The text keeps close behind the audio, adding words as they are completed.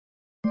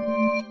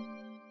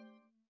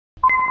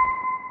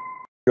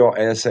Your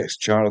ASX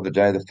chart of the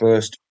day, the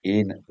first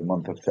in the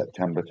month of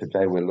September.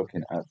 Today we're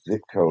looking at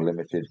GO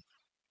Limited.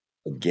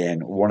 Again,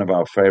 one of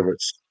our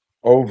favorites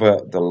over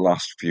the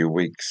last few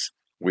weeks.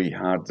 We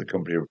had the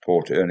company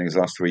report earnings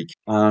last week,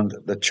 and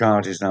the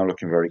chart is now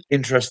looking very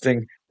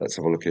interesting. Let's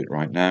have a look at it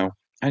right now.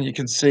 And you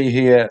can see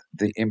here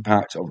the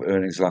impact of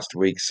earnings last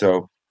week.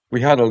 So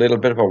we had a little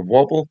bit of a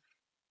wobble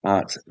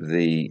at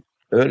the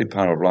early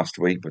part of last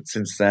week, but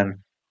since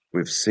then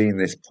we've seen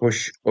this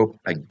push up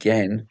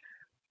again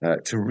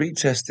to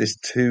retest this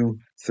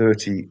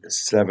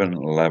 237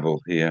 level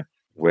here,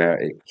 where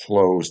it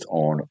closed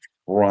on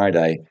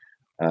Friday.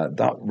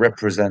 That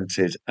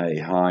represented a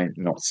high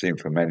not seen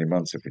for many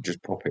months. If we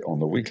just pop it on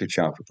the weekly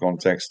chart for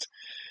context,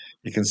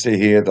 you can see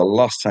here the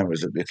last time it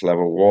was at this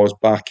level was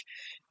back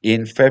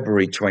in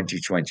February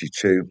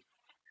 2022.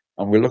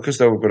 And we look as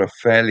though we've got a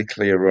fairly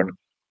clear run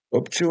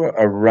up to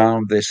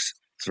around this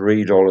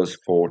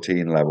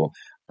 $3.14 level.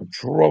 And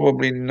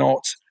probably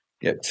not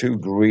get too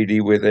greedy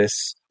with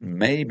this.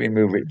 Maybe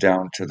move it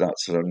down to that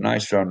sort of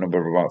nice round number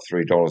of about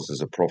 $3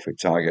 as a profit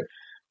target.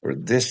 But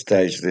at this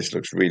stage, this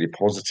looks really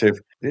positive.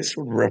 This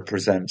would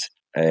represent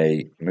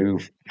a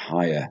move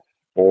higher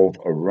of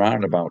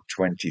around about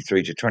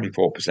 23 to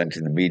 24%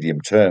 in the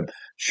medium term,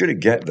 should it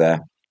get there.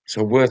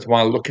 So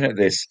worthwhile looking at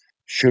this.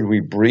 Should we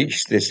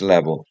breach this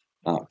level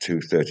at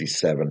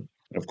 237?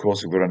 And of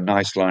course, we've got a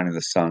nice line in the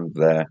sand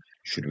there,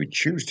 should we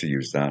choose to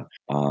use that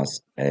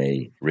as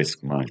a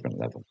risk management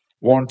level.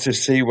 Want to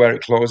see where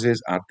it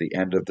closes at the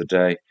end of the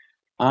day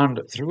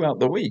and throughout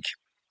the week,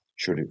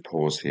 should it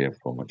pause here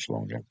for much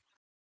longer.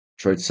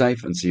 Trade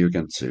safe and see you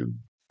again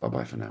soon.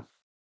 Bye-bye for now.